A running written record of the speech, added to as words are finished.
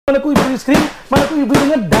మనకు ఇప్పుడు స్క్రీన్ మనకు ఈ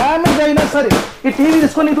విధంగా డ్యామేజ్ అయినా సరే ఈ టీవీ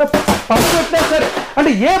తీసుకొని ఇట్లా పట్టుకొచ్చినా సరే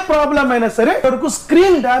అంటే ఏ ప్రాబ్లం అయినా సరే వరకు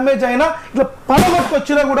స్క్రీన్ డ్యామేజ్ అయినా ఇట్లా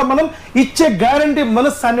పడగొట్టుకొచ్చినా కూడా మనం ఇచ్చే గ్యారంటీ మన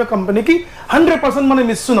సాన్యో కంపెనీకి 100%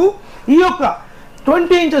 మనం ఇస్తున్నాం. ఈ యొక్క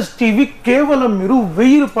 20 inches టీవీ కేవలం మీరు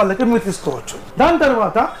 1000 రూపాయలకి మీరు తీసుకోవచ్చు. దాని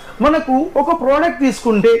తర్వాత మనకు ఒక ప్రోడక్ట్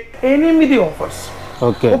తీసుకుంటే 8 ఆఫర్స్,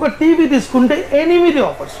 ఒక టీవీ తీసుకుంటే 8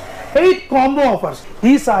 ఆఫర్స్, 8 కాంబో ఆఫర్స్.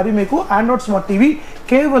 ఈసారి మీకు ఆండ్రాయిడ్ స్మార్ట్ టీవీ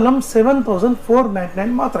కేవలం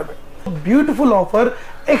 7499 మాత్రమే. బ్యూటిఫుల్ ఆఫర్,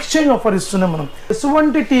 ఎక్స్చేంజ్ ఆఫర్ ఇస్తున్నాం మనం.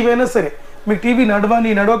 ఎటువంటి టీవీ అయినా సరే మీకు టీవీ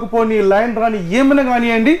నడవని నడవకపోని లైన్ రాని ఏమైనా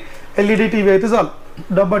కానివ్వండి, ఎల్ఈడి టీవీ అయితే చాలు,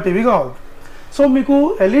 డబ్బా టీవీ కావాలి. సో మీకు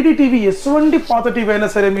ఎల్ఈడి టీవీ ఎటువంటి పాత టీవీ అయినా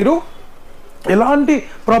సరే మీరు ఎలాంటి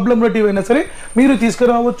ప్రాబ్లంలో టీవీ అయినా సరే మీరు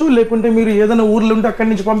తీసుకురావచ్చు, లేకుంటే మీరు ఏదైనా ఊర్లో ఉంటే అక్కడి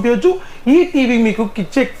నుంచి పంపించవచ్చు. ఈ టీవీ మీకు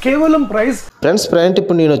ఇచ్చే కేవలం ప్రైస్ ఫ్రెండ్స్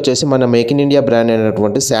ఇప్పుడు నేను వచ్చేసి మన మేక్ ఇన్ ఇండియా బ్రాండ్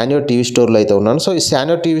అయినటువంటి సాన్యో టీవీ స్టోర్లో అయితే ఉన్నాను. సో ఈ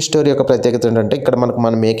సాన్యో టీవీ స్టోర్ యొక్క ప్రత్యేకత ఏంటంటే ఇక్కడ మనకు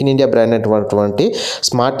మన మేక్ ఇన్ ఇండియా బ్రాండ్ అయినటువంటి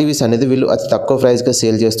స్మార్ట్ టీవీస్ అనేది వీళ్ళు అతి తక్కువ ప్రైస్గా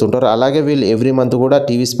సేల్ చేస్తుంటారు. అలాగే వీళ్ళు ఎవ్రీ మంత్ కూడా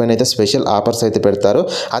టీవీస్ పైన అయితే స్పెషల్ ఆఫర్స్ అయితే పెడతారు.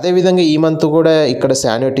 అదేవిధంగా ఈ మంత్ కూడా ఇక్కడ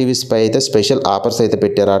సాన్యో టీవీస్ పై అయితే స్పెషల్ ఆఫర్స్ అయితే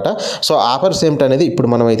పెట్టారట. సో ఆఫర్స్ ఏమిటనేది ఇప్పుడు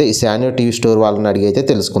మనం అయితే ఈ సాన్యో టీవీ స్టోర్ వాళ్ళని అడిగి అయితే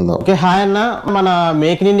తెలుసుకుందాం. ఓకే, హాయ్ అన్న. మన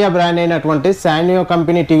మేక్ ఇన్ ఇండియా బ్రాండ్ అయినటువంటి సాన్యో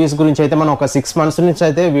కంపెనీ టీవీస్ గురించి అయితే మనం ఒక 6 months నుంచి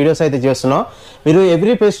అయితే వీడియోస్ అయితే చేస్తున్నాం. మీరు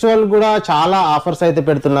ఎవ్రీ ఫెస్టివల్ కూడా చాలా ఆఫర్స్ అయితే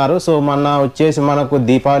పెడుతున్నారు. సో వచ్చేసి మనకు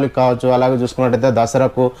దీపావళికి కావచ్చు, అలాగే చూసుకున్నట్టయితే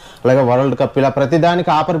దసరాకు, అలాగే వరల్డ్ కప్, ఇలా ప్రతి దానికి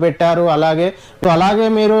ఆఫర్ పెట్టారు. అలాగే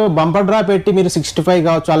మీరు బంపర్ డ్రా పెట్టి మీరు 65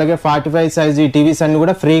 కావచ్చు, అలాగే 45 సైజ్ టీవీస్ అన్ని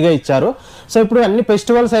కూడా ఫ్రీగా ఇచ్చారు. సో ఇప్పుడు అన్ని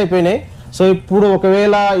ఫెస్టివల్స్ అయిపోయినాయి. సో ఇప్పుడు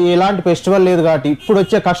ఒకవేళ ఎలాంటి ఫెస్టివల్ లేదు కాబట్టి ఇప్పుడు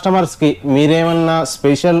వచ్చే కస్టమర్స్కి మీరేమన్నా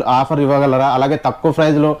స్పెషల్ ఆఫర్ ఇవ్వగలరా? అలాగే తక్కువ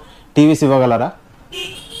ప్రైస్లో టీవీస్ ఇవ్వగలరా?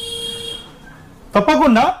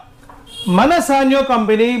 తప్పకుండా. మన సాన్యో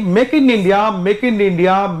company make in India, make in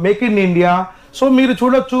India, make in India. So మీరు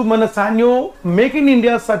చూడొచ్చు మన సాన్యో make in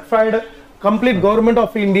India certified, complete government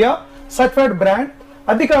of India certified brand.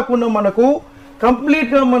 అది కాకుండా మనకు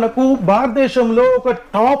కంప్లీట్గా మనకు భారతదేశంలో ఒక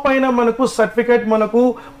టాప్ అయిన మనకు సర్టిఫికేట్ మనకు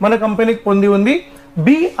మన కంపెనీకి పొంది ఉంది.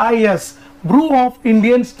 BIS, Bru of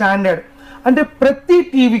Indian standard. అంటే ప్రతి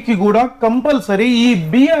టీవీకి కూడా కంపల్సరీ ఈ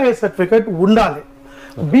BIS సర్టిఫికేట్ ఉండాలి.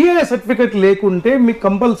 BIS సర్టిఫికేట్ లేకుంటే మీకు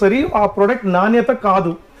కంపల్సరీ ఆ ప్రోడక్ట్ నాణ్యత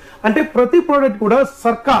కాదు. అంటే ప్రతి ప్రోడక్ట్ కూడా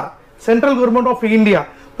సర్కార్, సెంట్రల్ గవర్నమెంట్ ఆఫ్ ఇండియా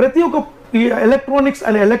ప్రతి ఒక్క ఎలక్ట్రానిక్స్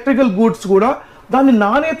అండ్ ఎలక్ట్రికల్ గూడ్స్ కూడా దాని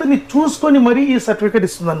నాణ్యతని చూసుకొని మరీ ఈ సర్టిఫికేట్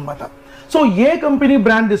ఇస్తుంది అనమాట. సో ఏ కంపెనీ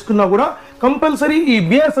బ్రాండ్ తీసుకున్నా కూడా కంపల్సరీ ఈ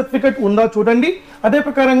BIS సర్టిఫికేట్ ఉందా చూడండి. అదే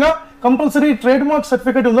ప్రకారంగా కంపల్సరీ ట్రేడ్ మార్క్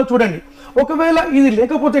సర్టిఫికేట్ ఉందా చూడండి. ఒకవేళ ఇది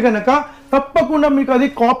లేకపోతే కనుక తప్పకుండా మీకు అది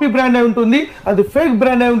కాపీ బ్రాండ్ అయి ఉంటుంది, అది ఫేక్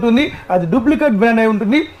బ్రాండ్ అయి ఉంటుంది, అది డూప్లికేట్ బ్రాండ్ అయి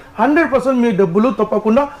ఉంటుంది. 100% మీ డబ్బులు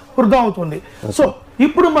తప్పకుండా వృధా అవుతుంది. సో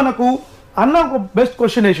ఇప్పుడు మనకు అన్న ఒక బెస్ట్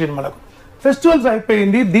క్వశ్చన్ వేసింది. మనకు ఫెస్టివల్స్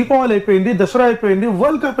అయిపోయింది, దీపావళి అయిపోయింది, దసరా అయిపోయింది,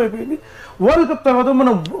 వరల్డ్ కప్ అయిపోయింది. వరల్డ్ కప్ తర్వాత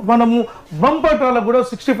మనము బంపర్ డ్రాలో కూడా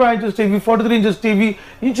 65 inches టీవీ, 43 inches టీవీ,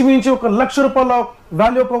 ఇంచుమించు ₹1,00,000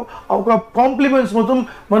 వాల్యూ ఒక కాంప్లిమెంట్స్ మొత్తం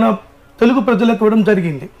మన తెలుగు ప్రజలకు ఇవ్వడం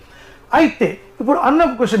జరిగింది. అయితే ఇప్పుడు అన్న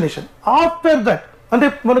క్వశ్చన్ వేసాను, ఆఫ్టర్ దట్ అంటే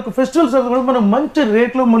మనకు ఫెస్టివల్స్ మనం మంచి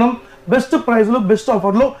రేట్లో మనం బెస్ట్ ప్రైస్లో బెస్ట్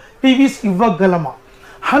ఆఫర్లో టీవీస్ ఇవ్వగలమా?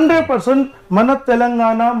 100% మన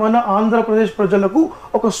తెలంగాణ, మన ఆంధ్రప్రదేశ్ ప్రజలకు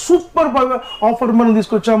ఒక సూపర్ ఆఫర్ మనం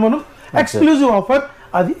తీసుకొచ్చాము. మనం ఎక్స్క్లూజివ్ ఆఫర్.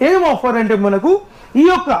 అది ఏం ఆఫర్ అంటే మనకు ఈ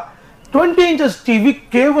యొక్క 20 inches టీవీ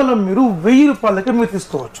కేవలం మీరు 1000 రూపాయలకి మీరు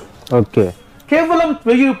తీసుకోవచ్చు. ఓకే, కేవలం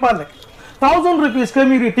 1000 రూపాయలకి, 1000 రూపీస్కే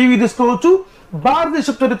మీరు ఈ టీవీ తీసుకోవచ్చు. భారతదేశ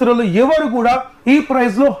చరిత్రలో ఎవరు కూడా ఈ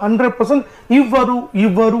ప్రైస్లో 100%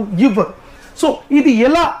 ఇవ్వరు. సో ఇది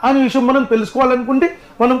ఎలా అనే విషయం మనం తెలుసుకోవాలనుకుంటే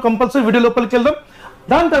మనం కంపల్సరీ వీడియో లోపలికి వెళ్దాం.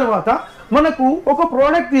 దాని తర్వాత మనకు ఒక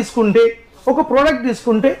ప్రోడక్ట్ తీసుకుంటే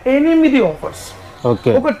 8 ఆఫర్స్,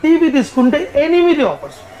 ఒక టీవీ తీసుకుంటే 8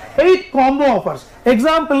 ఆఫర్స్, 8 కాంబో ఆఫర్స్.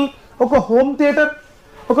 ఎగ్జాంపుల్, ఒక హోమ్ థియేటర్,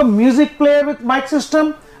 ఒక music player with mic system,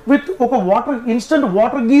 with ఒక instant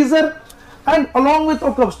water geyser, and along with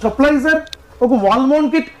ఒక స్టెబిలైజర్, ఒక వాల్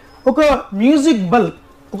మౌంట్ కిట్, ఒక music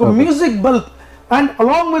bulb, and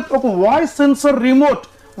along with ఒక వాయిస్ సెన్సర్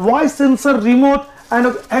రిమోట్ అండ్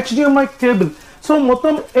ఒక HDMI cable. So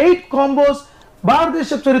మొత్తం 8 combos. భారతదేశ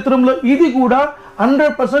చరిత్రలో ఇది కూడా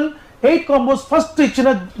 100% 8 కాంబోస్ ఫస్ట్ ఇచ్చిన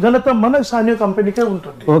ఘనత మన సాన్యో కంపెనీకే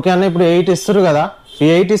ఉంటుంది. ఓకే అన్న, ఇప్పుడు 8 ఇస్తారు కదా, ఈ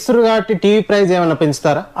 8 ఇస్తారు కాబట్టి టీవీ ప్రైస్ ఏమైనా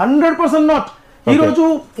పెంచుతారా? 100% నాట్. ఈ రోజు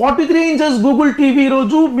 43 inches గూగుల్ టీవీ, ఈ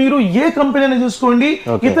రోజు మీరు ఏ కంపెనీ అయినా చూసుకోండి,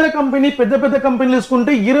 ఇతర కంపెనీ పెద్ద కంపెనీలు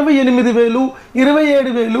తీసుకుంటే 28,000,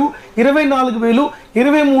 27,000, 24,000,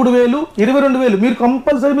 23,000, 22,000. మీరు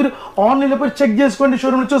కంపల్సరీ మీరు ఆన్లైన్లో పోయి చెక్ చేసుకోండి,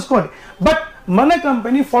 షోరూమ్లో చూసుకోండి. బట్ మన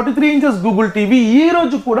కంపెనీ 43 inches గూగుల్ టీవీ ఈ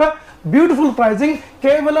రోజు కూడా బ్యూటిఫుల్ ప్రైజింగ్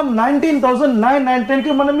కేవలం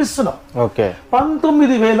 19,999కి మనం ఇస్తున్నాం. ఓకే,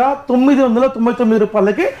 19,999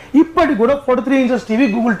 రూపాయలకి ఇప్పటికి కూడా 43 ఇంచెస్ టీవీ,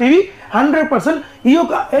 గూగుల్ టీవీ 100% ఈ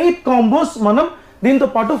యొక్క 8 కాంబోస్ మనం దీంతో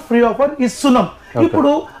పాటు ఫ్రీ ఆఫర్ ఇస్తున్నాం. ఇప్పుడు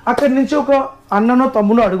అక్కడి నుంచి ఒక అన్ననో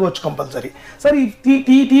తమ్మునో అడగవచ్చు కంపల్సరీ, సరే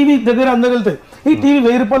ఈ టీవీ దగ్గర అందరూ వెళ్తాయి, ఈ టీవీ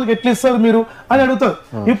 1000 రూపాయలకి ఎట్లా ఇస్తారు మీరు అని అడుగుతారు.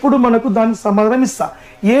 ఇప్పుడు మనకు దానికి సమాధానం ఇస్తా.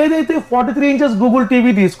 ఏదైతే 43 ఇంచెస్ గూగుల్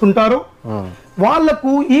టీవీ తీసుకుంటారో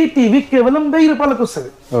వాళ్ళకు ఈ టీవీ కేవలం 1000 రూపాయలకు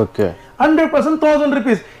వస్తుంది. Okay, 100% 1000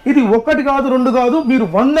 rupees. ఇది ఒకటి కాదు, రెండు కాదు, మీరు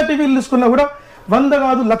 100 టీవీలు తీసుకున్నా కూడా 100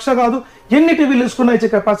 కాదు, 1,00,000 కాదు, ఎన్ని టీవీలు తీసుకున్నా ఇచ్చే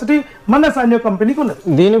కెపాసిటీ మన సాన్యో కంపెనీకి ఉన్నది.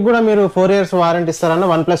 దీనికి కూడా మీరు 4 years వారంటీ ఇస్తారన్న?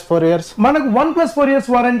 1+4 years మనకు 1+4 years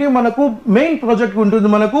వారంటీ మనకు మెయిన్ ప్రాజెక్ట్ ఉంటుంది.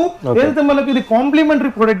 మనకు ఏదైతే మనకు ఇది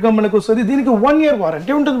కాంప్లిమెంటరీ ప్రొడక్ట్ గా మనకు వస్తుంది, దీనికి 1 year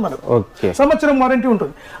వారంటీ ఉంటుంది, మనకు సంవత్సరం వారంటీ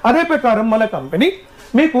ఉంటుంది. అదే ప్రకారం మన కంపెనీ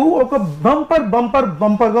మీకు ఒక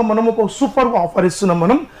బంపర్ గా మనం ఒక సూపర్ ఆఫర్ ఇస్తున్నాం.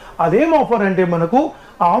 మనం అదేం ఆఫర్ అంటే మనకు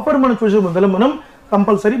ఆ ఆఫర్ మనం చూసే ముందర మనం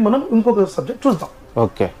కంపల్సరీ మనం ఇంకొక సబ్జెక్ట్ చూద్దాం.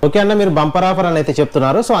 ఓకే అన్న, మీరు బంపర్ ఆఫర్ అని అయితే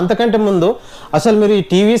చెప్తున్నారు. సో అంతకంటే ముందు అసలు మీరు ఈ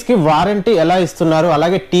టీవీస్ కి వారంటీ ఎలా ఇస్తున్నారు,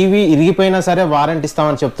 అలాగే టీవీ ఇరిగిపోయినా సరే వారంటీ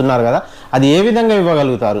ఇస్తామని చెప్తున్నారు కదా, అది ఏ విధంగా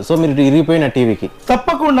ఇవ్వగలుగుతారు? సో మీరు ఇరిగిపోయిన టీవీకి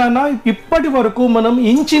తప్పకుండా ఇప్పటి వరకు మనం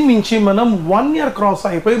ఇంచుమించి మనం 1 year క్రాస్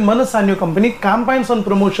అయిపోయి మన సాన్యో కంపెనీ క్యాంపైన్స్ అండ్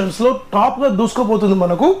ప్రమోషన్స్ లో టాప్ గా దూసుకుపోతుంది.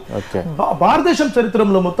 మనకు భారతదేశం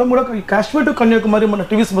చరిత్రలో మొత్తం కూడా కాశ్మీర్ టు కన్యాకుమారి మన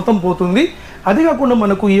టీవీస్ మొత్తం పోతుంది. అది కాకుండా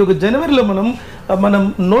మనకు ఈ యొక్క జనవరిలో మనం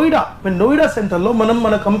నోయిడా సెంటర్ లో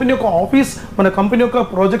మన కంపెనీ యొక్క ఆఫీస్, మన కంపెనీ యొక్క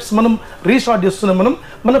ప్రాజెక్ట్స్ మనం రీస్టార్ట్ చేస్తున్నాం.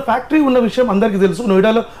 మన ఫ్యాక్టరీ ఉన్న విషయం అందరికీ తెలుసు.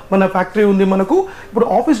 నోయిడాలో మన ఫ్యాక్టరీ ఉంది. మనకు ఇప్పుడు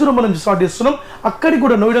ఆఫీస్ కూడా మనం స్టార్ట్ చేస్తున్నాం. అక్కడికి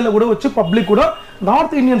కూడా నోయిడాలో కూడా వచ్చి పబ్లిక్ కూడా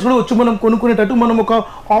నార్త్ ఇండియన్స్ కూడా వచ్చి మనం కొనుక్కునేటట్టు మనం ఒక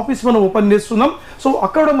ఆఫీస్ మనం ఓపెన్ చేస్తున్నాం. సో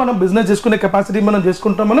అక్కడ మనం బిజినెస్ చేసుకునే కెపాసిటీ మనం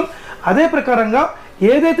చేసుకుంటాం. మనం అదే ప్రకారంగా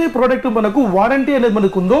ఏదైతే ప్రోడక్ట్ మనకు వారంటీ అనేది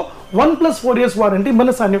మనకు ఉందో 1+4 years వారంటీ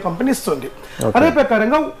మన సాన్యో కంపెనీ ఇస్తుంది. అదే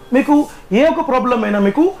ప్రకారంగా మీకు ఏ ఒక ప్రాబ్లం అయినా,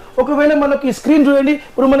 మీకు ఒకవేళ మనకి స్క్రీన్ చూడండి,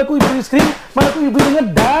 ఇప్పుడు మనకు ఈ స్క్రీన్ మనకు ఈ విధంగా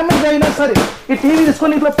డ్యామేజ్ అయినా సరే, ఈ టీవీ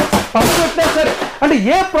తీసుకొని ఇట్లా పక్కన సరే, అంటే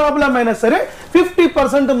ఏ ప్రాబ్లం అయినా సరే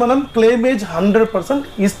 50% మనం క్లెయిమేజ్ 100%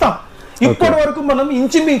 ఇస్తాం. ఇప్పటి వరకు మనం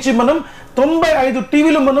ఇంచుమించి మనం 95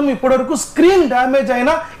 టీవీలు మనం ఇప్పటి వరకు స్క్రీన్ డ్యామేజ్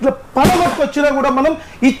అయినా ఇట్లా పడగొట్టుకొచ్చినా కూడా మనం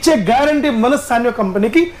ఇచ్చే గ్యారంటీ మన సాన్యో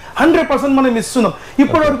కంపెనీకి 100% మనం ఇస్తున్నాం.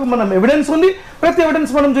 ఇప్పటి వరకు మనం ఎవిడెన్స్ ఉంది, ప్రతి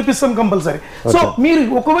ఎవిడెన్స్ మనం చూపిస్తాం కంపల్సరీ. సో మీరు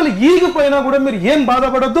ఒకవేళ ఈగిపోయినా కూడా మీరు ఏం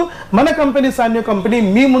బాధపడద్దు, మన కంపెనీ సాన్యో కంపెనీ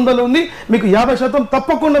మీ ముందర ఉంది. మీకు 50%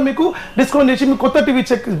 తప్పకుండా మీకు డిస్కౌంట్ చేసి మీకు కొత్త టీవీ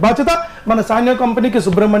చెక్ బాధ్యత మన సాన్యో కంపెనీకి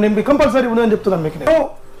సుబ్రహ్మణ్యంకి కంపల్సరీ ఉందని చెప్తున్నాను మీకు.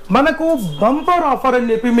 మనకు బంపర్ ఆఫర్ అని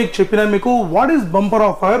చెప్పి మీకు చెప్పిన, మీకు వాట్ ఈస్ బంపర్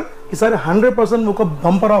ఆఫర్? ఈసారి 100% ఒక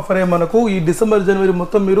బంపర్ ఆఫరే మనకు ఈ డిసెంబర్ జనవరి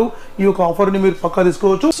మొత్తం మీరు ఈ యొక్క ఆఫర్ని మీరు పక్కా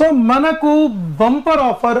తీసుకోవచ్చు. సో మనకు బంపర్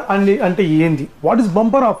ఆఫర్ అంటే ఏంది, what is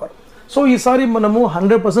bumper offer? So ఈసారి మనము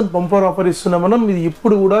 100% బంపర్ ఆఫర్ ఇస్తున్నాం. మనం ఇది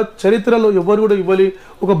ఇప్పుడు కూడా చరిత్రలో ఎవరు కూడా ఇవ్వాలి,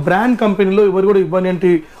 ఒక బ్రాండ్ కంపెనీలో ఎవరు కూడా ఇవ్వని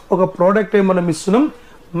అంటే ఒక ప్రోడక్ట్ మనం ఇస్తున్నాం.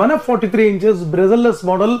 మన 43 inches బ్రెజల్లెస్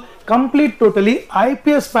model complete totally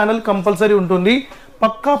IPS panel compulsory ఉంటుంది.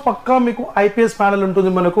 పక్కా మీకు ఐపీఎస్ ప్యానల్ ఉంటుంది.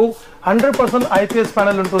 మనకు 100% ఐపీఎస్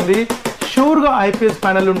ప్యానల్ ఉంటుంది. షూర్గా ఐపీఎస్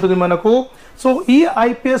ప్యానల్ ఉంటుంది మనకు. సో ఈ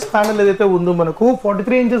ఐపీఎస్ ప్యానల్ ఏదైతే ఉందో మనకు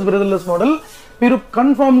 43 ఇంచెస్ బ్రెజల్లెస్ మోడల్ మీరు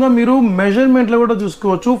కన్ఫామ్గా మీరు మెజర్మెంట్లో కూడా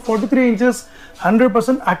చూసుకోవచ్చు. 43 ఇంచెస్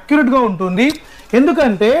 100% అక్యురేట్గా ఉంటుంది.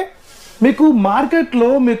 ఎందుకంటే మీకు మార్కెట్లో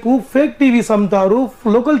మీకు ఫేక్ టీవీస్ అమ్ముతారు,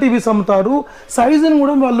 లోకల్ టీవీస్ అమ్ముతారు, సైజుని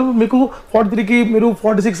కూడా వాళ్ళు మీకు 43కి మీరు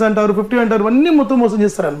 46 అంటారు, 50 అంటారు, అన్నీ మొత్తం మోసం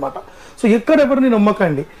చేస్తారనమాట. సో ఎక్కడెవరిని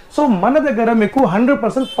నమ్మకండి. సో మన దగ్గర మీకు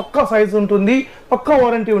 100% పక్కా సైజ్ ఉంటుంది, పక్కా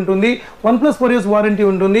వారంటీ ఉంటుంది, 1+4 years వారంటీ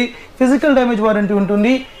ఉంటుంది, ఫిజికల్ డ్యామేజ్ వారంటీ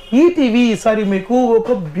ఉంటుంది. ఈ టీవీ ఈసారి మీకు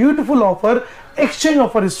ఒక బ్యూటిఫుల్ ఆఫర్, ఎక్స్చేంజ్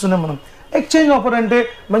ఆఫర్ ఇస్తున్నాం మనం. ఎక్స్చేంజ్ ఆఫర్ అంటే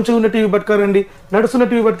మంచిగా ఉన్న టీవీ పట్టుకోరండి, నడుస్తున్న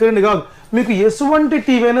టీవీ పట్టుకోరండి కాదు. మీకు ఎటువంటి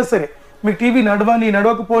టీవీ అయినా సరే, మీకు టీవీ నడవని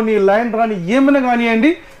నడవకపోని లైన్ రాని ఏమైనా కానివ్వండి,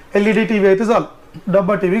 ఎల్ఈడి టీవీ అయితే చాలు,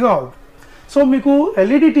 డబ్బా టీవీ కావాలి. సో మీకు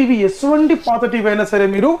ఎల్ఈడి టీవీ ఎటువంటి పాత టీవీ అయినా సరే,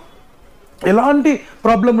 మీరు ఎలాంటి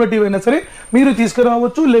ప్రాబ్లంలో టీవీ అయినా సరే మీరు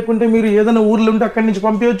తీసుకురావచ్చు, లేకుంటే మీరు ఏదైనా ఊర్లో ఉంటే అక్కడి నుంచి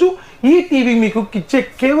పంపించవచ్చు. ఈ టీవీ మీకు ఇచ్చే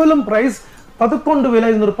కేవలం ప్రైస్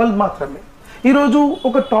 11,500 రూపాయలు మాత్రమే. ఈరోజు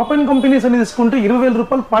ఒక టాప్ అండ్ కంపెనీస్ అని తీసుకుంటే 20,000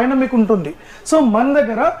 రూపాయలు పైన మీకు ఉంటుంది. సో మన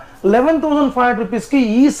దగ్గర 11,500 రూపీస్కి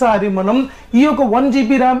ఈసారి మనం ఈ యొక్క 1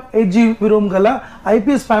 GB ర్యామ్ 8 GB రోమ్ గల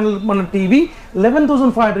ఐపీఎస్ ప్యానల్ మన టీవీ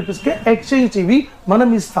 11,500 రూపీస్కి ఎక్స్చేంజ్ టీవీ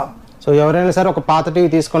మనం ఇస్తాం. సో ఎవరైనా సరే ఒక పాత టీవీ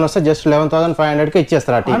తీసుకొని వస్తే జస్ట్ 11,500కి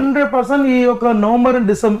ఇచ్చేస్తారు 100%. ఈ యొక్క నవంబర్ అండ్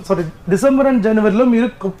డిసెంబర్ అండ్ జనవరిలో మీరు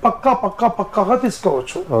పక్కాగా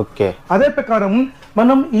తీసుకోవచ్చు. ఓకే, అదే ప్రకారం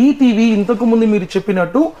మనం ఈ టీవీ ఇంతకు ముందు మీరు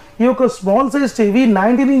చెప్పినట్టు ఈ యొక్క small size TV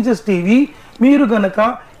 19 inches TV మీరు గనక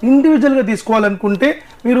ఇండివిజువల్గా తీసుకోవాలనుకుంటే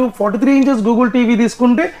మీరు 43 ఇంచెస్ గూగుల్ టీవీ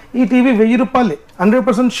తీసుకుంటే ఈ టీవీ 1000 రూపాయలే,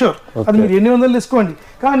 100% షూర్. అది మీరు 800 తీసుకోండి.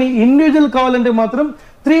 కానీ ఇండివిజువల్ కావాలంటే మాత్రం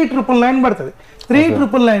 3,999 పడుతుంది.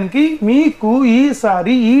 3,999కి మీకు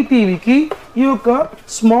ఈసారి ఈ టీవీకి ఈ యొక్క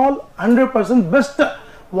small 100% best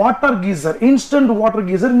water geyser, instant water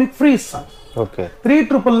geyser మీకు ఫ్రీ ఇస్తాను. ఓకే,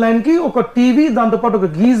 3,999కి ఒక టీవీ దాంతోపాటు ఒక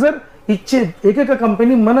గీజర్ ఇచ్చే ఏకైక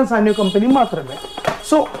కంపెనీ మన సాన్యూ కంపెనీ మాత్రమే.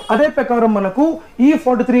 సో అదే ప్రకారం మనకు ఈ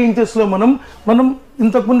 43 ఇంచెస్లో మనం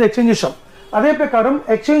ఇంతకుముందు ఎక్స్చేంజ్ చేసాం. అదే ప్రకారం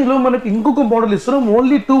ఎక్స్చేంజ్లో మనకి ఇంకొక మోడల్ ఇస్తున్నాం.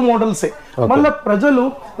 ఓన్లీ 2 మోడల్సే. మళ్ళీ ప్రజలు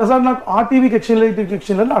సార్ నాకు ఆ టీవీకి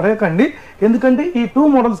ఎక్స్చేంజ్ అని అడగకండి, ఎందుకంటే ఈ 2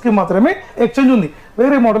 మోడల్స్కి మాత్రమే ఎక్స్చేంజ్ ఉంది,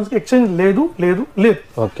 వేరే మోడల్స్కి ఎక్స్చేంజ్ లేదు.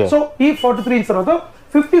 సో ఈ 43 ఇంచ్ తర్వాత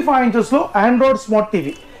 55 ఇంచెస్లో Android smart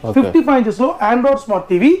TV, 55 ఇంచెస్లో Android smart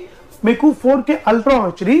TV మీకు 4K ultra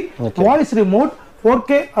HD voice remote,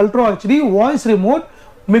 4K ultra HD voice remote,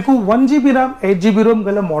 మీకు 1GB ర్యామ్ 8GB రోమ్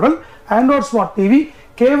గల మోడల్ ఆండ్రాయిడ్ స్మార్ట్ టీవీ.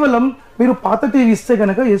 కేవలం మీరు పాత టీవీ ఇస్తే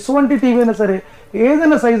కనుక ఎటువంటి టీవీ అయినా సరే,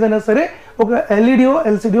 ఏదైనా సైజ్ అయినా సరే, ఒక ఎల్ఈడియో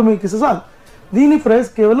ఎల్సిడియో మీకు ఇస్తే చాలు. దీని ప్రైస్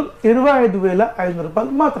కేవలం 25,500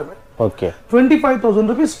 రూపాయలు మాత్రమే. ఓకే, 25,000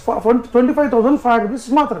 రూపీస్, 25,500 రూపీస్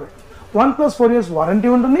మాత్రమే. 1+4 years వారంటీ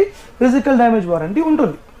ఉంటుంది, ఫిజికల్ డ్యామేజ్ వారంటీ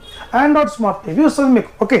ఉంటుంది. ఆండ్రాయిడ్ స్మార్ట్ టీవీ వస్తుంది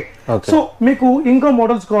మీకు. ఓకే, సో మీకు ఇంకా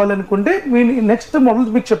మోడల్స్ కావాలనుకుంటే మీ నెక్స్ట్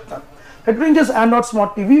మోడల్స్ మీకు చెప్తాను. 13 ఇంచెస్ ఆండ్రాయిడ్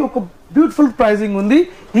స్మార్ట్ టీవీ ఒక బ్యూటిఫుల్ ప్రైజింగ్ ఉంది.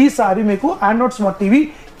 ఈసారి మీకు ఆండ్రాయిడ్ స్మార్ట్ టీవీ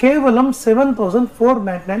కేవలం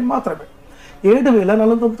 7,499 మాత్రమే,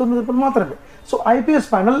 7,499 రూపాయలు మాత్రమే. So IPS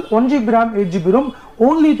panel, 1GB RAM 8GB Rome,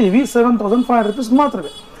 only TV 7,500 rupees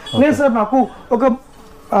మాత్రమే. లేదు సార్ నాకు ఒక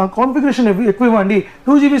కాన్ఫిగరేషన్ ఎక్కువ ఇవ్వండి,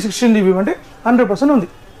 2GB 16GB అంటే 100% ఉంది.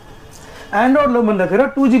 ఆండ్రాయిడ్లో మన దగ్గర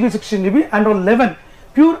 2GB 16GB Android 11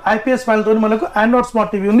 pure IPS ప్యానల్తో మనకు ఆండ్రాయిడ్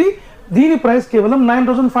స్మార్ట్ టీవీ ఉంది. దీని ప్రైస్ కేవలం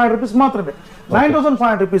 9,500 రూపీస్ మాత్రమే.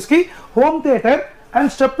 9,500 రూపీస్కి home theatre and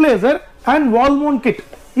stabiliser and wall mount kit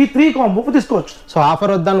ఈ 3 కాంబో తీసుకోవచ్చు. సో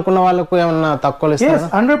ఆఫర్ వద్దనుకున్న వాళ్ళకు ఏమన్నా తక్కువ ఇస్తారా?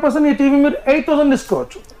 100% ఈ టీవీ మీరు 8,000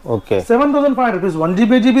 తీసుకోవచ్చు. ఓకే, 7,500 రూపీస్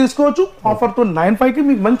 1GB 8GB తీసుకోవచ్చు. ఆఫర్తో 9,500కి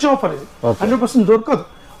మీకు మంచి ఆఫర్ ఇది, 100% దొరకదు.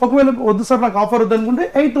 ఒకవేళ వద్దు సార్ నాకు ఆఫర్ వద్దు అనుకుంటే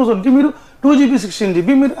 8,000కి మీరు 2GB 16GB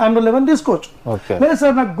మీరు ఆండ్రాయిడ్ 11 తీసుకోవచ్చు. లేదు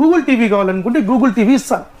సార్ నాకు గూగుల్ టీవీ కావాలనుకుంటే గూగుల్ టీవీ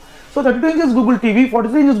ఇస్తాను. So 32 inches Google TV,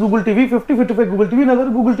 43 inches Google TV, 50-55 Google TV, నా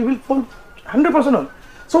దగ్గర గూగుల్ టీవీ 100% ఉంది.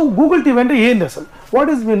 సో గూగుల్ టీవీ అంటే ఏంటి అసలు, what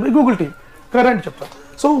is mean by Google TV current చెప్తాను.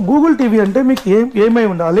 సో గూగుల్ టీవీ అంటే మీకు ఏమై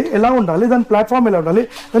ఉండాలి, ఎలా ఉండాలి, దాని ప్లాట్ఫామ్ ఎలా ఉండాలి,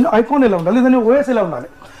 దాని ఐకాన్ ఎలా ఉండాలి, దాని ఓఎస్ ఎలా ఉండాలి.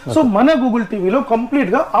 సో మన గూగుల్ టీవీలో కంప్లీట్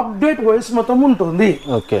గా అప్డేట్ ఓఎస్ మొత్తం ఉంటుంది.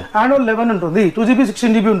 ఆండ్రాయిడ్ 11 ఉంటుంది, 2GB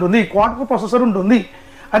 16GB ఉంటుంది, క్వాడ్ కోర్ ప్రాసెసర్ ఉంటుంది.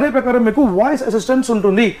 అదే ప్రకారం మీకు వాయిస్ అసిస్టెంట్స్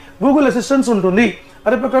ఉంటుంది, గూగుల్ అసిస్టెంట్స్ ఉంటుంది.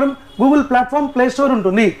 అదే ప్రకారం గూగుల్ ప్లాట్ఫామ్ ప్లే స్టోర్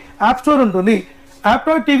ఉంటుంది, యాప్ స్టోర్ ఉంటుంది,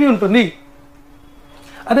 ఆండ్రాయిడ్ టీవీ ఉంటుంది.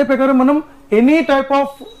 అదే ప్రకారం మనం ఎనీ టైప్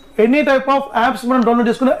ఆఫ్ యాప్స్ మనం డౌన్లోడ్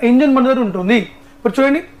చేసుకున్న ఇంజిన్ మన దగ్గర ఉంటుంది. ఇప్పుడు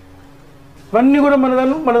చూడండి, ఇవన్నీ కూడా మన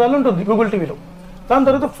దానిలో ఉంటుంది గూగుల్ టీవీలో. దాని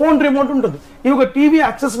తర్వాత ఫోన్ రిమోట్ ఉంటుంది. ఈ ఒక టీవీ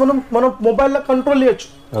యాక్సెస్ మనం మొబైల్లో కంట్రోల్ చేయొచ్చు.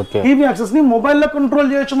 టీవీ యాక్సెస్ ని మొబైల్లో కంట్రోల్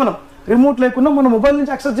చేయొచ్చు. మనం రిమోట్ లేకుండా మన మొబైల్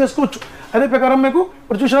నుంచి యాక్సెస్ చేసుకోవచ్చు. అదే ప్రకారం మీకు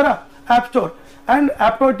ఇప్పుడు చూసారా, app store and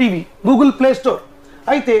Android TV, Google play store.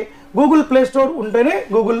 అయితే గూగుల్ ప్లే స్టోర్ ఉంటేనే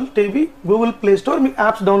Google TV, Google play store మీ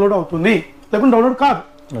యాప్స్ డౌన్లోడ్ అవుతుంది, లేకుంటే డౌన్లోడ్ కాదు.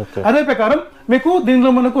 అదే ప్రకారం మీకు దీనిలో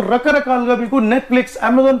మనకు రకరకాలుగా మీకు Netflix,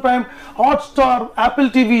 Amazon prime, Hotstar, Apple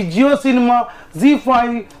TV, Jio cinema,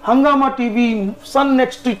 జీ5, హంగామా టీవీ, సన్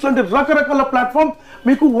నెక్స్ట్ ఇట్లాంటి రకరకాల ప్లాట్ఫామ్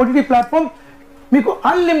మీకు ఓటీటీ ప్లాట్ఫామ్ మీకు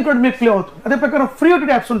అన్లిమిటెడ్ మీకు ప్లే అవుతుంది. అదే ప్రకారం ఫ్రీ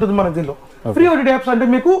ఓటీటీ యాప్స్ ఉంటుంది మన దీనిలో. ఫ్రీ ఓటీటీ యాప్స్ అంటే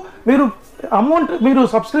మీరు అమౌంట్ మీరు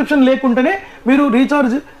సబ్స్క్రిప్షన్ లేకుంటేనే, మీరు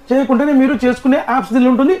రీఛార్జ్ చేయకుండానే మీరు చేసుకునే యాప్స్ దీనిలో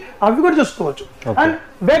ఉంటుంది, అవి కూడా చేసుకోవచ్చు. అండ్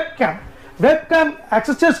వెబ్ క్యామ్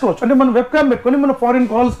యాక్సెస్ చేసుకోవచ్చు. అంటే మనం వెబ్ క్యామ్ పెట్టుకొని మన foreign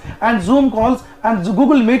calls and Zoom calls and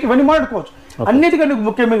Google meet ఇవన్నీ మాట్లాడుకోవచ్చు. అన్నిటికంటే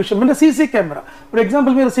ముఖ్యమైన విషయం అంటే సీసీ కెమెరా. ఫర్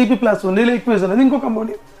ఎగ్జాంపుల్ మీరు సిపి ప్లస్ ఉంది, ఈక్విజ్ అనేది ఇంకొక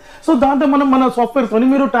కంపెనీ. సో దాంతో మన సాఫ్ట్వేర్తో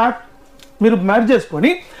మీరు మ్యాచ్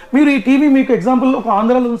చేసుకొని మీరు ఈ టీవీ మీకు ఎగ్జాంపుల్ ఒక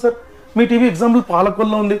ఆంధ్రాలో ఉంది సార్, మీ టీవీ ఎగ్జాంపుల్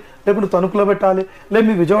పాలకొల్లో ఉంది, లేకుంటే తణుకులో పెట్టాలి, లేక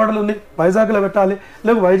మీ విజయవాడలో ఉంది, వైజాగ్లో పెట్టాలి,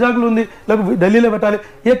 లేక వైజాగ్లో ఉంది, లేక ఢిల్లీలో పెట్టాలి,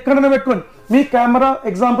 ఎక్కడైనా పెట్టుకోండి. మీ కెమెరా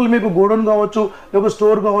ఎగ్జాంపుల్ మీకు గోడౌన్ కావచ్చు, లేక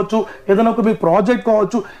స్టోర్ కావచ్చు, ఏదైనా ఒక మీ ప్రాజెక్ట్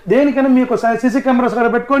కావచ్చు, దేనికైనా మీ యొక్క సీసీ కెమెరాస్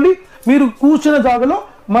దగ్గర పెట్టుకోండి. మీరు కూర్చున్న జాగాలో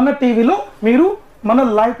మన టీవీలో మీరు మన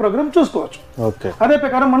లైవ్ ప్రోగ్రామ్ చూసుకోవచ్చు. అదే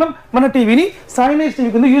ప్రకారం మన టీవీని సైనేజ్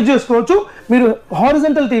టీవీ కింద యూజ్ చేసుకోవచ్చు. మీరు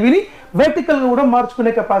హారిజంటల్ టీవీని వెర్టికల్ గా కూడా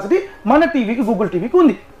మార్చుకునే కెపాసిటీ మన టీవీకి, గూగుల్ టీవీకి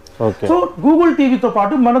ఉంది. సో గూగుల్ టీవీతో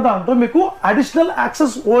పాటు మన దాంట్లో మీకు అడిషనల్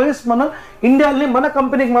యాక్సెస్ ఓఎస్ మన ఇండియాలోనే మన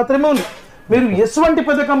కంపెనీకి మాత్రమే ఉంది. మీరు ఎటువంటి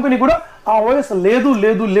పెద్ద కంపెనీ కూడా ఆ ఓఎస్ లేదు.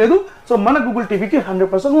 సో మన గూగుల్ టీవీకి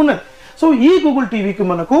 100% ఉన్నది. సో ఈ గూగుల్ టీవీకి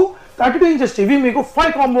మనకు 32 ఇంచెస్ టీవీ మీకు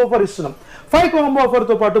 5 కాంబో ఆఫర్ ఇస్తున్నాం. 5 కాంబో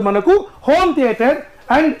ఆఫర్తో పాటు మనకు home theatre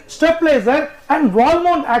and stabiliser and wall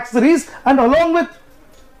mount accessories and along with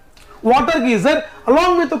water geyser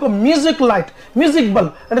along with ఒక మ్యూజిక్ లైట్, మ్యూజిక్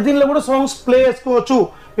బల్బ్, అంటే దీనిలో కూడా సాంగ్స్ ప్లే చేసుకోవచ్చు.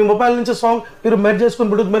 మీ మొబైల్ నుంచి సాంగ్ మీరు మెర్జ్ చేసుకొని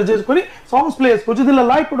బ్లూటూత్ మెర్జ్ చేసుకొని సాంగ్స్ ప్లే చేసుకోవచ్చు. దీనిలో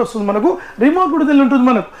లైట్ కూడా వస్తుంది, మనకు రిమోట్ కూడా దీనిలో ఉంటుంది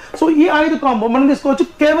మనకు. సో ఈ 5 కాంబో మనం తీసుకోవచ్చు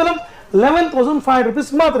కేవలం 11,500 రూపీస్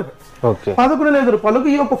మాత్రమే. 11,500 రూపాయలకు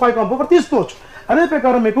ఈ ఒక 5 కాంబో తీసుకోవచ్చు. అదే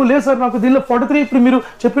ప్రకారం మీకు లేదు సార్ నాకు దీనిలో 43 ఇప్పుడు మీరు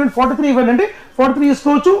చెప్పిన 43 ఇవ్వండి అంటే 43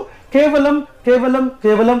 తీసుకోవచ్చు. కేవలం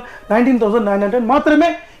 19,900 మాత్రమే.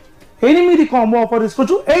 8 కాంబో ఆఫర్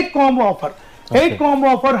తీసుకోవచ్చు. 8 కాంబో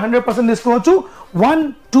ఆఫర్ 100% తీసుకోవచ్చు. 1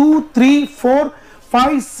 2 3 4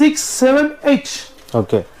 5 6 7 8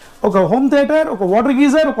 ఒక హోమ్ థియేటర్, ఒక వాటర్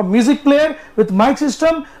గీజర్, ఒక music player with mic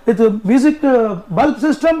system, with music bulb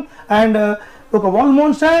system and ఒక వాల్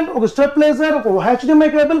మౌంట్ స్టాండ్, ఒక స్టెప్లైజర్, ఒక HDMI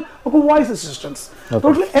కేబుల్, ఒక వాయిస్ అసిస్టెంట్స్.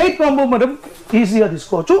 టోటల్ 8 కాంబో మనం ఈజీగా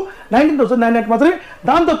తీసుకోవచ్చు. 19,900 మాత్రమే.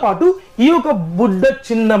 దాంతోపాటు ఈ యొక్క బుడ్డ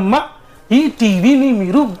చిన్నమ్మ ఈ టీవీని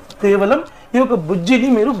మీరు కేవలం ఈ యొక్క బుజ్జిని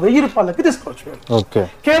మీరు 1000 రూపాయలకి తీసుకోవచ్చు.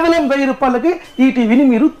 కేవలం 1000 రూపాయలకి ఈ టీవీని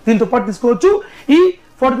మీరు దీంతో పాటు తీసుకోవచ్చు. ఈ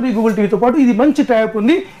 43 గూగుల్ టీవీతో పాటు ఇది మంచి టైప్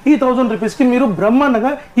ఉంది. ఈ 1000 రూపీస్కి మీరు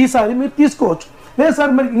బ్రహ్మాండంగా ఈసారి మీరు తీసుకోవచ్చు. లేదు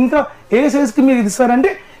సార్ మరి ఇంకా ఏ సైజ్కి మీరు ఇది ఇస్తారంటే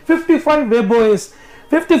 55 వెబ్ ఓఎస్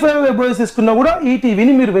తీసుకున్నా కూడా ఈ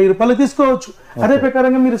టీవీని మీరు 1000 రూపాయలు తీసుకోవచ్చు. అదే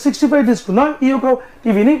ప్రకారంగా మీరు 65 తీసుకున్నా ఈ యొక్క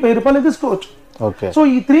టీవీని 1000 రూపాయలు తీసుకోవచ్చు. సో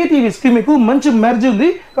ఈ 3 టీవీస్కి మీకు మంచి మెర్జ్ ఉంది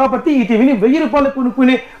కాబట్టి ఈ టీవీని 1000 రూపాయలు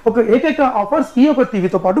కొనుక్కునే ఒక ఏకైక ఆఫర్స్ ఈ యొక్క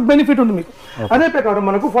టీవీతో పాటు బెనిఫిట్ ఉంది మీకు. అదే ప్రకారం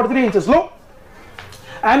మనకు 43 ఇంచెస్లో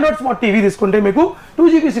ఆండ్రాయిడ్ స్మార్ట్ టీవీ తీసుకుంటే మీకు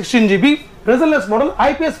 2GB 16GB ప్రెజర్లెస్ model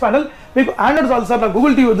IPS panel మీకు ఆండ్రాయిడ్ చాలు సార్ నాకు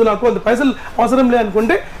గూగుల్ టీవీ వద్దు నాకు అంత పైసలు అవసరం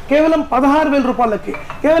లేదనుకుంటే కేవలం 16,000 రూపాయలకి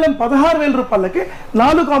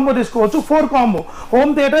 4 కాంబో తీసుకోవచ్చు. 4 combo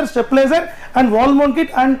home theatre, stabiliser and wall mount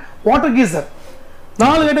kit and water geyser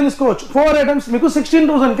 4 items తీసుకోవచ్చు. 4 ఐటమ్స్ మీకు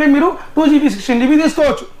 16,000కే మీరు 2GB 16GB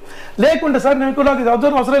తీసుకోవచ్చు. లేకుంటే సార్ నాకు ఇది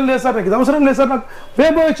అవసరం లేదు సార్ నాకు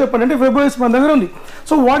వెబ్ ఓఎస్ చెప్పండి అంటే వెబ్ ఓఎస్ మన దగ్గర ఉంది.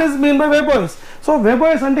 So what is mean by web OS? So web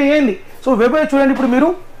OS అంటే ఏంటి? సో వెబ్ ఓఎస్ చూడండి, ఇప్పుడు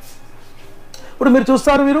మీరు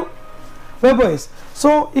చూస్తారు మీరు వెబ్ ఓఎస్. సో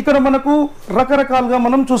ఇక్కడ మనకు రకరకాలుగా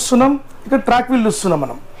మనం చూస్తున్నాం. ఇక్కడ ట్రాక్ వీల్ చూస్తున్నాం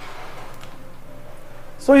మనం.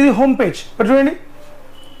 సో ఇది హోమ్ పేజ్ ఇక్కడ చూడండి,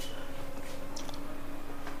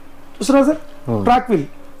 చూస్తున్నారు సార్ ట్రాక్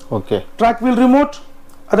వీల్ రిమోట్.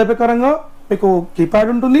 అదే ప్రకారంగా మీకు కీప్యాడ్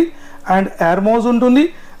ఉంటుంది అండ్ ఎయిర్ మౌస్ ఉంటుంది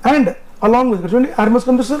అండ్ అలాంగ్ విత్ చూడండి ఎయిర్ మౌస్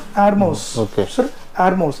కనిపిస్తుంది, ఎయిర్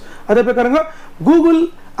మౌస్. అదే ప్రకారంగా Google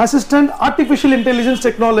assistant artificial intelligence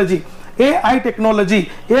technology AI technology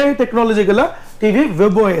గల TV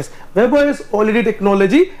web OS OLED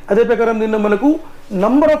technology. అదే ప్రకారం దీనిలో మనకు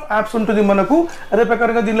నంబర్ ఆఫ్ యాప్స్ ఉంటుంది మనకు. అదే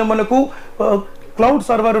ప్రకారంగా దీనిలో మనకు క్లౌడ్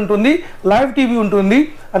సర్వర్ ఉంటుంది, లైవ్ టీవీ ఉంటుంది.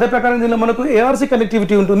 అదే ప్రకారం దీనిలో మనకు ARC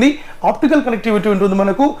కనెక్టివిటీ ఉంటుంది, ఆప్టికల్ కనెక్టివిటీ ఉంటుంది,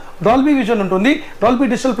 మనకు డాల్బీ విజన్ ఉంటుంది, డాల్బీ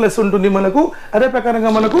డిజిటల్ ప్లస్ ఉంటుంది మనకు. అదే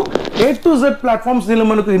ప్రకారంగా మనకు A to Z ప్లాట్ఫామ్స్ దీనిలో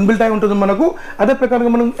మనకు ఇన్బిల్ట్ అయి ఉంటుంది మనకు. అదే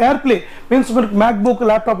ప్రకారంగా మనం ఎయిర్ ప్లే మీన్స్ మనకు మ్యాక్బుక్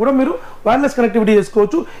ల్యాప్టాప్ కూడా మీరు వైర్లెస్ కనెక్టివిటీ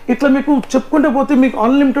చేసుకోవచ్చు. ఇట్లా మీకు చెప్పుకుంటే పోతే మీకు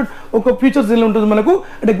అన్లిమిటెడ్ ఒక ఫీచర్స్ దీనిలో ఉంటుంది మనకు.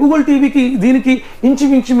 అంటే గూగుల్ టీవీకి దీనికి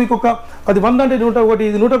ఇంచుమించు మీకు ఒక అది 100 అంటే 101,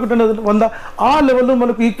 ఇది 101 అంటే 100 ఆ లెవెల్లో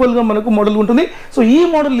మనకు ఈక్వల్గా మనకు మోడల్ ఉంటుంది. సో ఈ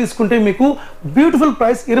మోడల్ తీసుకుంటే మీకు బ్యూటిఫుల్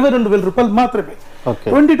ప్రైస్ 22,000 రూపాయలు మాత్రమే.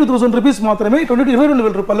 22,000 రూపీస్ మాత్రమే.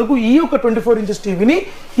 22,000 రూపాయలకు ఈ యొక్క 24 ఇంచెస్ టీవీని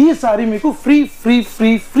ఈసారి మీకు ఫ్రీ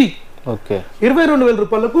 22,000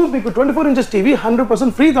 రూపాయలకు మీకు 24 ఇంచెస్ టీవీ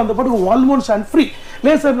 100% ఫ్రీ. దాంతోపాటు వాల్ మౌంట్ స్టాండ్ ఫ్రీ.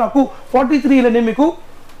 లేదు సార్ నాకు 43లోనే మీకు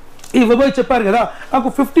ఈ వెబ్ చెప్పారు కదా, నాకు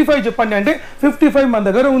 55 చెప్పండి అంటే 55 మన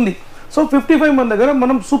దగ్గర ఉంది. సో 55 మన దగ్గర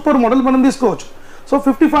మనం సూపర్ మోడల్ మనం తీసుకోవచ్చు. సో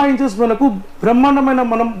 55 ఇంచెస్ మనకు బ్రహ్మాండమైన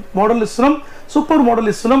మనం మోడల్ ఇస్తున్నాం, సూపర్ మోడల్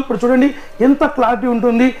ఇస్తున్నాం. ఇప్పుడు చూడండి ఎంత క్లారిటీ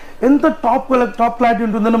ఉంటుంది, ఎంత టాప్ క్లారిటీ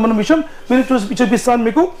ఉంటుందన్న మనం విషయం మీరు చూపిస్తాను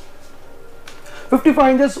మీకు. 55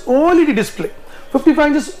 inches OLED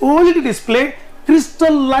display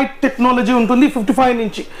crystal light technology ఉంటుంది. 55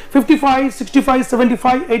 నుంచి 55, 65,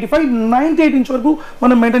 75, 85, 98 ఇంచ్ వరకు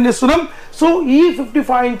మనం మెయింటైన్ చేస్తున్నాం. సో ఈ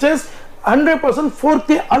 55 inches 100% 4K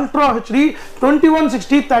ultra HD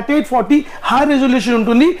 2160 3840 high resolution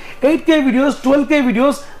ఉంటుంది. 8K videos, 12K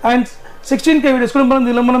videos and 16K videos కూడా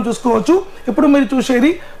మనం చూసుకోవచ్చు. ఇప్పుడు మీరు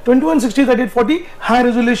చూసేది 2160 3840 high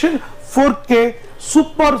resolution 4K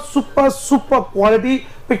super quality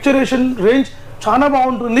picturisation range చాలా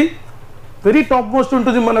బాగుంటుంది, వెరీ టాప్ మోస్ట్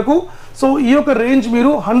ఉంటుంది మనకు. సో ఈ యొక్క రేంజ్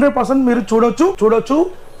మీరు 100% మీరు చూడొచ్చు.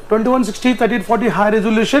 2160 1340 high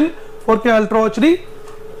resolution 4K ultra HD.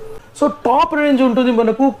 So top range ఉంటుంది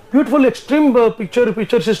మనకు, బ్యూటిఫుల్ ఎక్స్ట్రీమ్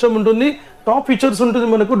పిక్చర్ సిస్టమ్ ఉంటుంది, టాప్ ఫీచర్స్ ఉంటుంది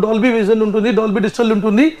మనకు, డాల్బీ విజన్ ఉంటుంది, డాల్బీ డిజిటల్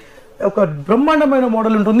ఉంటుంది, ఒక బ్రహ్మాండమైన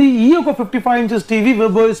మోడల్ ఉంటుంది. ఈ ఒక 55 ఇంచెస్ టీవీ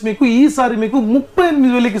వెబ్ఓఎస్ మీకు ఈసారి మీకు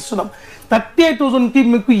 38,000కి ఇస్తున్నాం. 38,000కి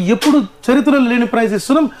మీకు ఎప్పుడు చరిత్రలో లేని ప్రైస్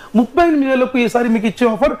ఇస్తున్నాం. 38,000కు ఈసారి మీకు ఇచ్చే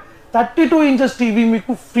ఆఫర్ 32 ఇంచెస్ టీవీ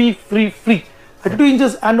మీకు free 32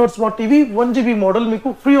 inches Android smart TV 1GB model మీకు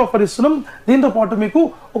ఫ్రీ ఆఫర్ ఇస్తున్నాం. దీంతో పాటు మీకు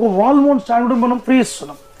ఒక వాల్ మౌంట్ స్టాండ్ కూడా మనం ఫ్రీ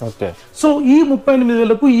ఇస్తున్నాం. ఓకే. సో ఈ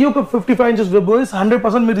 38,000కు ఈ ఒక 55 ఇంచెస్ వెబ్ఓఎస్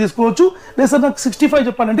 100% మీరు తీసుకోవచ్చు. లేదా నాకు 65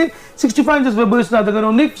 చెప్పాలంటే 65 ఇంచెస్ వెబ్ఓఎస్ నా దగ్గర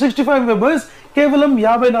ఉంది. 65 వెబ్ఓఎస్ కేవలం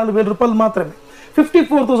 54,000 రూపాయలు మాత్రమే,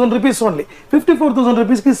 54,000 రూపీస్ ఓన్లీ. 54,000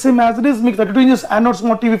 రూపీస్కి సేమ్ యాజ్ ఇట్ ఈస్ మీకు 32 inches Android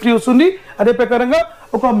smart TV free వస్తుంది. అదే ప్రకారంగా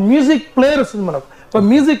ఒక మ్యూజిక్ ప్లేయర్ వస్తుంది మనకు, ఒక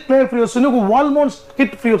మ్యూజిక్ ప్లేయర్ ఫ్రీ వస్తుంది, ఒక వాల్ మౌంట్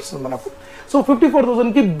కిట్ ఫ్రీ వస్తుంది మనకు. సో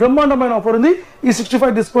 54,000కి బ్రహ్మాండమైన ఆఫర్ ఉంది. ఈ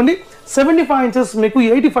 65 తీసుకోండి. 75 ఇంచెస్ మీకు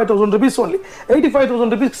 85,000 rupees only. 85,000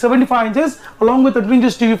 rupees 75 inches along with 32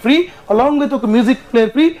 inches TV free, along with ఒక music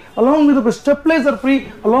player free, along with ఒక స్టెప్లైజర్ ఫ్రీ,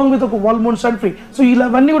 అలాంగ్ విత్ ఒక wall mount stand free. So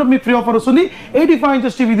ఇలావన్నీ కూడా మీకు ఫ్రీ ఆఫర్ వస్తుంది. 85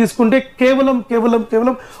 ఇంచెస్ టీవీ తీసుకుంటే కేవలం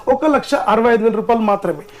 1,65,000 రూపాయలు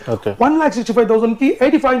మాత్రమే. 1,65,000కి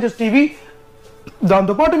 85 ఇంచెస్ టీవీ,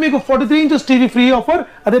 దాంతోపాటు మీకు 43 ఇంచెస్ టీవీ ఫ్రీ ఆఫర్.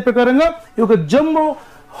 అదే ప్రకారంగా ఈ యొక్క జంబో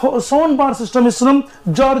సౌండ్ బార్ సిస్టమ్ ఇస్తున్నాం.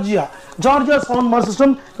 జార్జియా సౌండ్ బార్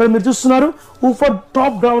సిస్టమ్ ఇక్కడ మీరు చూస్తున్నారు. ఊఫర్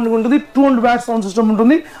టాప్ గ్రౌండ్ ఉంటుంది, 200 వాట్ సౌండ్ సిస్టమ్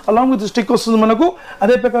ఉంటుంది, అలాంగ్ విత్ స్టిక్ వస్తుంది మనకు.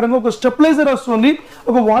 అదే ప్రకారంగా ఒక స్టెప్లైజర్ వస్తుంది,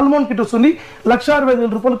 ఒక వాల్ మౌంట్ కిట్ వస్తుంది.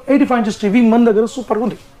 1,65,000 రూపాయలు 85 ఇంచెస్ టీవీ మన దగ్గర సూపర్గా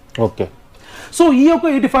ఉంది. ఓకే. సో ఈ యొక్క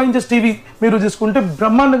 85 ఇంచెస్ టీవీ మీరు తీసుకుంటే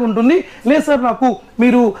బ్రహ్మాండంగా ఉంటుంది. లేదు సార్ నాకు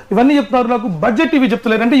మీరు ఇవన్నీ చెప్తున్నారు, నాకు బడ్జెట్ టీవీ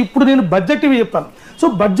చెప్తలేరు అంటే ఇప్పుడు నేను బడ్జెట్ టీవీ చెప్తాను. సో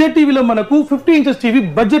బడ్జెట్ టీవీలో మనకు 50 ఇంచెస్ టీవీ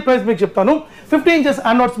బడ్జెట్ ప్రైస్ మీకు చెప్తాను. 50 inches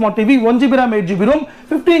Android smart TV 1GB RAM 8GB Rome,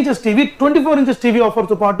 50 inches TV 24 inches TV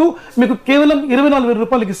ఆఫర్తో పాటు మీకు కేవలం 24,000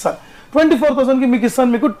 రూపాయలకి ఇస్తాను. 24,000కి మీకు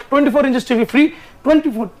ఇస్తాను. మీకు 24 ఇంచెస్ టీవీ ఫ్రీ.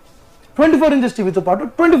 24 ఇంచెస్ టీవీతో పాటు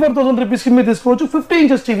 24,000 రూపీస్కి మీరు తీసుకోవచ్చు. 50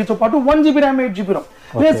 ఇంచెస్ టీవీతో పాటు 1GB ర్యామ్ 8GB రోమ్.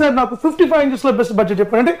 లేదు సార్ నాకు 55 ఇంచెస్లో బెస్ట్ బడ్జెట్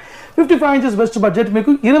చెప్పారంటే 55 ఇంచెస్ బెస్ట్ బడ్జెట్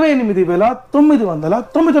మీకు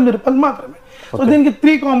 28,999 రూపాయలు మాత్రమే. సో దీనికి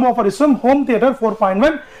 3 కాంబో ఆఫర్ ఇస్తాం. Home theatre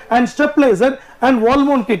 4.1 and stabiliser and wall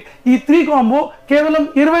mount kit, ఈ 3 కాంబో కేవలం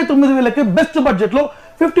 29,000కి బెస్ట్ బడ్జెట్లో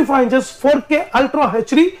 55 inches 4K ultra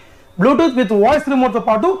HD Bluetooth with voice రిమోట్తో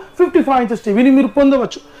పాటు 55 ఇంచెస్ టీవీని మీరు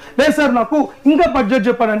పొందవచ్చు. లేదు సార్ నాకు ఇంకా బడ్జెట్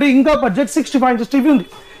చెప్పారంటే ఇంకా బడ్జెట్ 65 ఇంచెస్ టీవీ ఉంది.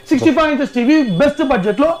 65 ఇంచెస్ టీవీ బెస్ట్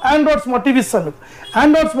బడ్జెట్లో ఆండ్రాయిడ్ స్మార్ట్ టీవీ ఇస్తాను మీకు.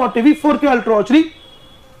 Android smart TV 4K ultra HD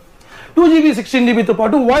 2GB 16GB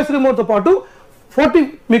పాటు వాయిస్ రిమోట్తో పాటు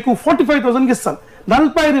మీకు 45,000కి ఇస్తాను.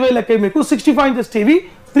 45,000కి మీకు 65 ఇంచెస్ టీవీ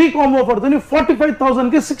 3 కాంబో పడుతుంది.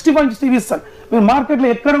 45,000కి 65 ఇంచెస్ టీవీ ఇస్తాను. మీరు మార్కెట్లో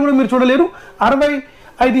ఎక్కడ కూడా మీరు చూడలేరు.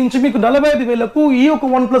 65 ఇంచు మీకు 45,000కు ఈ ఒక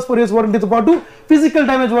 1+ 4 years వారంటీతో పాటు ఫిజికల్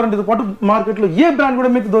డ్యామేజ్ వారంటీతో పాటు మార్కెట్లో ఏ బ్రాండ్ కూడా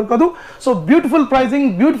మీకు దొరకదు. So beautiful pricing,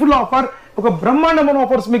 beautiful offer, ఒక బ్రహ్మాండమైన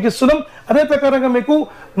ఆఫర్స్ మీకు ఇస్తున్నాం. అదే ప్రకారంగా మీకు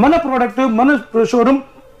మన ప్రోడక్ట్ మన షోరూమ్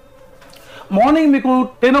మార్నింగ్ మీకు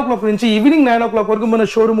 10 o'clock నుంచి ఈవినింగ్ 9 o'clock వరకు మన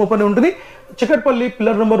షోరూమ్ ఓపెన్ ఉంటుంది. చికట్పల్లి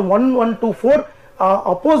పిల్లర్ నెంబర్ 1124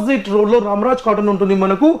 అపోజిట్ రోడ్లో రామరాజ్ కాటన్ ఉంటుంది.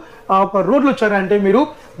 మనకు ఒక రోడ్లో వచ్చారంటే మీరు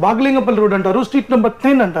బాగలింగపల్లి రోడ్ అంటారు, స్ట్రీట్ నెంబర్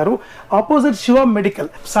 10 అంటారు, ఆపోజిట్ శివ మెడికల్.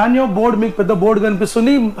 సాన్యో బోర్డ్ మీకు పెద్ద బోర్డు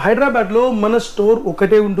కనిపిస్తుంది. హైదరాబాద్లో మన స్టోర్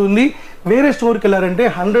ఒకటే ఉంటుంది. వేరే స్టోర్కి వెళ్ళారంటే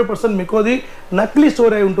 100% మీకు అది నకిలీ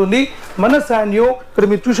స్టోర్ అయి ఉంటుంది. మన సాన్యో ఇక్కడ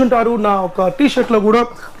మీరు చూసుంటారు, నా ఒక టీషర్ట్లో కూడా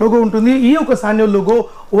లోగో ఉంటుంది. ఈ యొక్క సాన్యో లోగో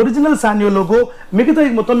ఒరిజినల్ సాన్యో లోగో. మిగతా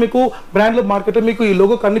మొత్తం మీకు బ్రాండ్లో మార్కెట్లో మీకు ఈ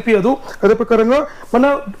లోగో కనిపించదు. అదే ప్రకారంగా మన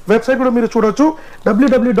వెబ్సైట్ కూడా మీరు చూడొచ్చు,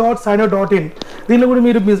 www.sanyo.in. దీనిలో కూడా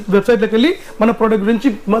మీరు మీ వెబ్సైట్లోకి వెళ్ళి మన ప్రోడక్ట్ గురించి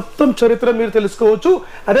మొత్తం చరిత్ర మీరు తెలుసుకోవచ్చు.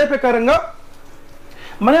 అదే ప్రకారంగా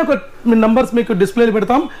మన యొక్క నంబర్స్ మీకు డిస్ప్లేలో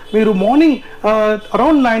పెడతాం. మీరు మార్నింగ్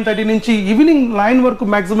అరౌండ్ 9:30 నుంచి ఈవినింగ్ 9 వరకు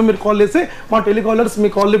మాక్సిమం మీరు కాల్ చేస్తే మా టెలికాలర్స్ మీ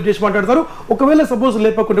కాల్ లిఫ్ట్ చేసి మాట్లాడతారు. ఒకవేళ సపోజ్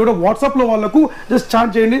లేకపోతే కూడా వాట్సాప్లో వాళ్ళకు జస్ట్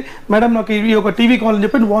చాట్ చేయండి, మేడం నాకు ఈ ఒక టీవీ కాల్ అని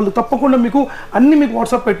చెప్పి వాళ్ళు తప్పకుండా మీకు అన్ని మీకు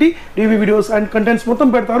వాట్సాప్ పెట్టి టీవీ వీడియోస్ అండ్ కంటెంట్స్ మొత్తం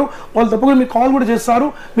పెడతారు. వాళ్ళు తప్పకుండా మీకు కాల్ కూడా చేస్తారు,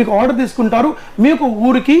 మీకు ఆర్డర్ తీసుకుంటారు. మీకు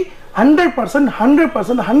ఊరికి 100%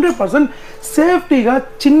 సేఫ్టీగా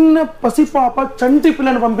చిన్న పసిపాప చంటి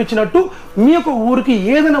పిల్లని పంపించినట్టు మీ యొక్క ఊరికి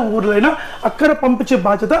ఏదైనా ఊర్లైనా అక్కడ పంపించే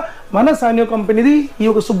బాధ్యత మన సాన్యో కంపెనీది, ఈ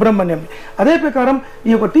యొక్క సుబ్రహ్మణ్యం. అదే ప్రకారం ఈ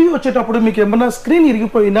యొక్క టీవీ వచ్చేటప్పుడు మీకు ఏమన్నా స్క్రీన్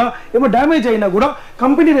ఇరిగిపోయినా ఏమైనా డ్యామేజ్ అయినా కూడా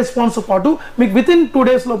కంపెనీ రెస్పాన్స్ పాటు మీకు వితిన్ 2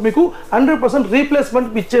 daysలో మీకు 100%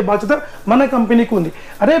 రీప్లేస్మెంట్ ఇచ్చే బాధ్యత మన కంపెనీకి ఉంది.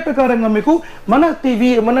 అదే ప్రకారంగా మీకు మన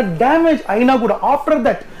టీవీ ఏమన్నా డ్యామేజ్ అయినా కూడా ఆఫ్టర్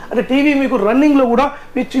దట్ అంటే టీవీ మీకు రన్నింగ్లో కూడా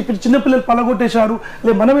మీరు చిన్నపిల్లలు పలగొట్టేశారు,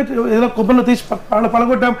 లేదా మనమే ఏదైనా కొబ్బరిలో తీసి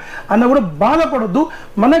పలగొట్టాం అన్న కూడా బాధపడొద్దు.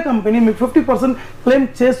 మన కంపెనీ మీకు 50% క్లెయిమ్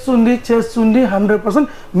చేస్తుంది 100%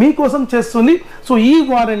 మీకోసం చేస్తుంది. సో ఈ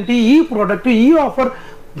వారంటీ, ఈ ప్రోడక్ట్, ఈ ఆఫర్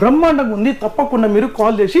బ్రహ్మాండంగా ఉంది. తప్పకుండా మీరు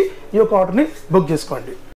కాల్ చేసి ఈ యొక్క ఆర్డర్ని బుక్ చేసుకోండి.